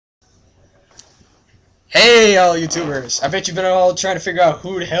Hey, all YouTubers! I bet you've been all trying to figure out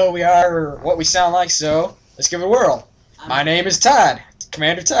who the hell we are or what we sound like, so let's give it a whirl. My name is Todd,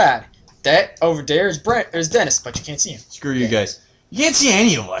 Commander Todd. That over there is Dennis, but you can't see him. Screw you guys. You can't see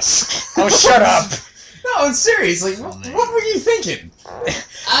any of us. Oh, shut up! No, I'm serious. Like, what were you thinking?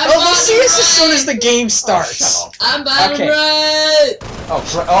 We'll see us as soon as the game starts. Oh, shut up. I'm bottom right!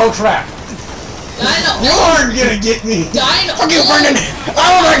 Oh crap. Dino! You aren't gonna get me! Dino! Fuck you, Brenden!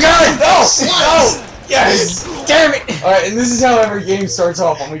 Oh my god! No! Sluts. No! Yes! Damn it! Alright, and this is how every game starts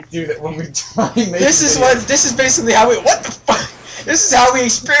off when we do that, when we try and make This is basically how we, what the fuck? This is how we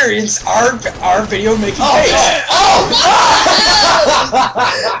experience our video making phase. Oh!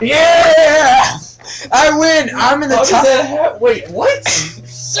 Yeah! I win! I'm in the top. Wait, what?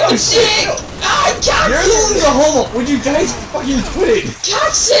 Suck a dick! Ah, You're the one who's a homo! Would you guys fucking quit it?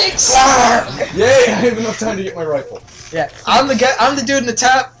 Coccyx! Yay, I have enough time to get my rifle. Yeah, I'm the dude in the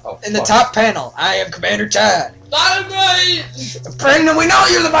top top panel. I am Commander Todd. Bottom right! Brenden, we know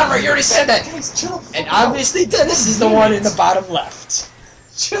you're the bottom right. You already said that. Guys, chill the fuck And out. obviously Dennis is the one in the bottom left.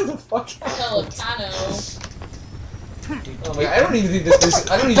 Chill the fuck out. Pelicano. Oh my god, I don't even think this.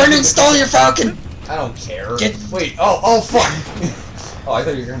 I don't even. Brenden, stole your falcon. I don't care. Wait. Oh fuck. Oh, I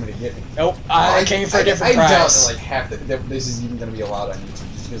thought you were coming to get me. Nope, I came for a different I doubt prize. that like half that this is even gonna be allowed on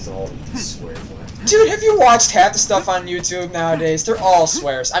YouTube just because of all the swear words. Dude, have you watched half the stuff on YouTube nowadays? They're all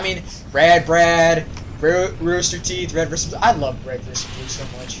swears. I mean, Rad Brad, Rooster Teeth, Red vs. I love Red vs. Blue so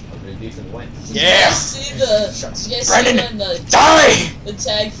much. I'm ready for the win. Did you Yeah! guys see Brenden, the die! the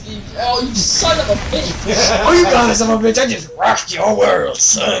tag feed? Oh, you son of a bitch! Oh, you got it, son of a bitch! I just rocked your world,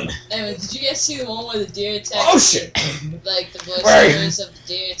 son. Anyway, did you guys see the one where the deer attacked? Oh shit! Like the Where are you? voiceovers of the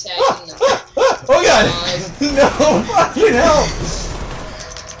deer attacking the. Oh god! No! Fucking hell!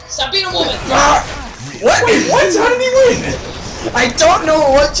 Stop being a woman! What? Wait, what? How did he win? I don't know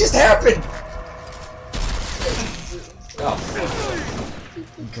what just happened. Oh.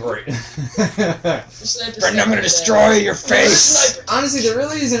 Great. Brenden, I'm gonna destroy your face. Honestly, there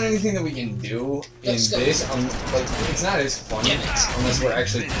really isn't anything that we can do in Let's go. this. Like, it's not as fun unless we're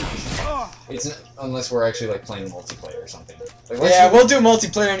actually. Unless we're actually like playing multiplayer or something. Like, Yeah, we'll do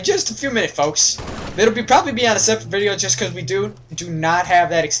multiplayer in just a few minutes, folks. It'll probably be on a separate video just because we do not have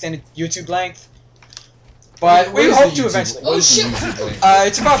that extended YouTube length. But we hope to eventually. Oh shit!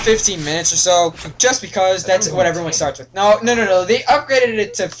 It's about 15 minutes or so, just because that's what everyone starts with. No. They upgraded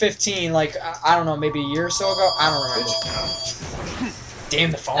it to 15, like, I don't know, maybe a year or so ago? I don't remember. Damn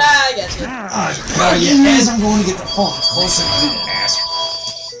the phone. Ah, I got you. As I'm going to get the phone, it's closer to you, asshole.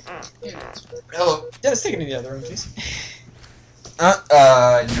 Hello. Dennis, take it to the other room, please.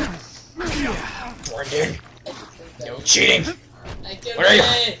 Brenden. No cheating. Where are you?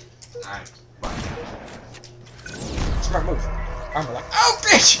 Smart move. Armor lock. Oh,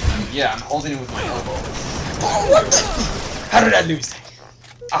 bitch! Yeah, I'm holding it with my elbow. Oh, what the? How did I lose that?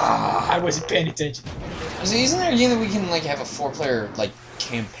 Ah, I wasn't paying attention. So isn't there a game that we can like have a 4-player like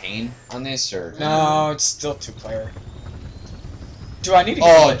campaign on this or? No, it's still 2-player. Do I need to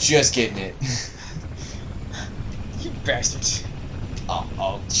Oh, just getting it. You bastards.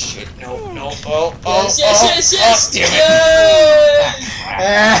 Oh shit! No! Yes! Damn it!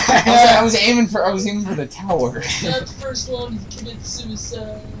 I I was aiming for the tower. Not the first one to commit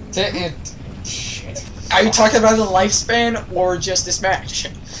suicide. Shit. Are you talking about the lifespan or just this match?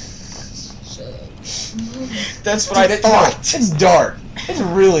 Shut up. That's what I thought. It's dark. It's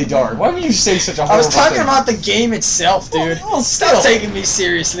really dark. Why would you say such a horrible I was talking thing? about the game itself, dude. Well, Stop taking me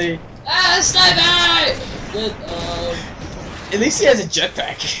seriously. Ah, sniper! Good, At least he has a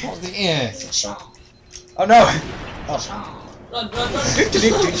jetpack. Well, yeah. Oh no. Run.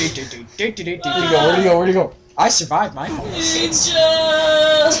 Where'd he go? I survived my home. Ninja!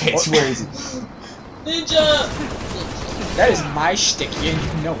 Where is he? Ninja! That is my shtick,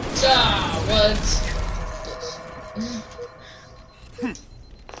 and you know it. Ah, what?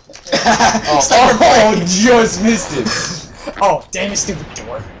 Oh, just missed it. Oh, damn it, stupid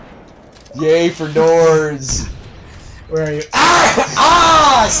door. Yay for doors. Where are you?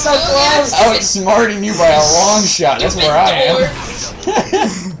 Ah! So close! Outsmarting you by a long shot. That's where I am.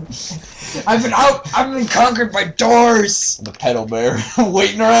 I've been conquered by doors! The pedal bear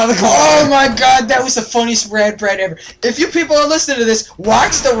waiting around the corner. Oh my god, that was the funniest Rad Brad ever. If you people are listening to this,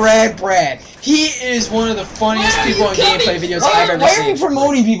 watch the Rad Brad. He is one of the funniest people in gameplay videos I've ever Why are you seen.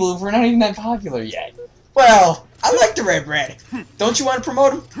 promoting people if we're not even that popular yet? Well, I like the Rad Brad. Don't you want to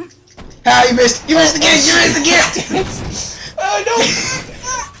promote him? Ah, you missed! You missed again! You missed again! Oh no!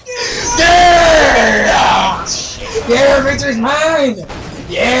 Yeah! Yeah, victory's mine!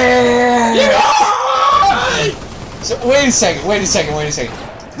 Yeah! So wait a second.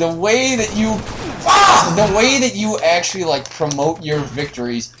 The way that you The way that you actually like promote your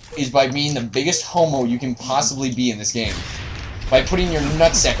victories is by being the biggest homo you can possibly be in this game. By putting your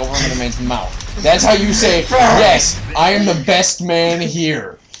nutsack over another man's mouth. That's how you say, yes, I am the best man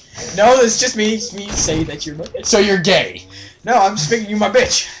here. No, it's just me saying that you're my bitch. So you're gay. No, I'm just making you my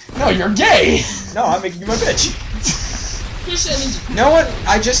bitch. No, you're gay. No, I'm making you my bitch. Christian. You know what?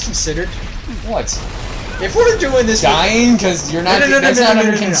 I just considered. What? If we're doing this, dying because you're not. That's not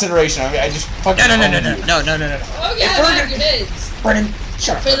under consideration. I mean, I just fucking. No. Okay, If I we're have grenades. Brenden,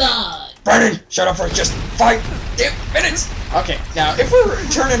 shut up. Freetime. Brenden, shut up for just 5 damn minutes. Okay, now if we're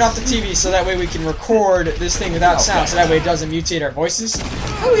turning off the TV so that way we can record this thing without sound, so that way it doesn't mutate our voices,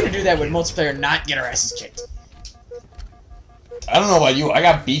 how are we gonna do that with multiplayer and not get our asses kicked? I don't know about you. I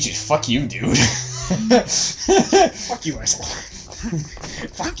got beaches. Fuck you, dude. Fuck you, asshole.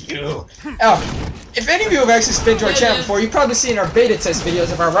 Fuck you. Oh, if any of you have actually been to our channel before, you've probably seen our beta test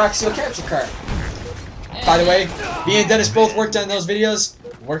videos of our Rock Seal capture card. By the way, me and Dennis both worked on those videos.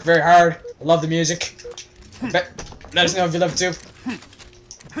 We worked very hard. I love the music. Let us know if you love it too.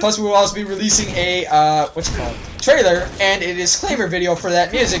 Plus, we will also be releasing a, what's it called? Trailer and a disclaimer video for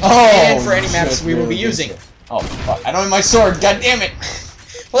that music and for any maps we will be using. Oh, fuck. I don't have my sword. God damn it.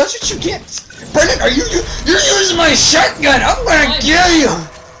 Well, that's what you get. Brenden, you're using my shotgun. I'm gonna kill you.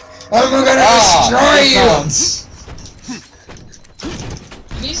 I'm gonna destroy you.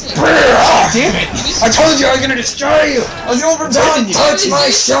 Damn it. I told you I was gonna destroy you. I was overdone. Touch my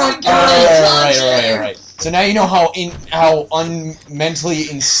shotgun. Alright. So now you know how mentally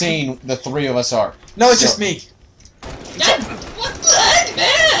insane the three of us are. No, it's just me. What the heck,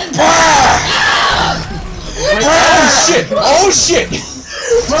 man? Oh shit!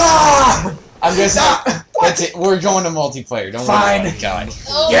 I'm guessing that's it. We're going to multiplayer. Don't worry. Fine. God.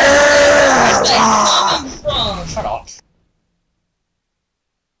 Oh, Yeah.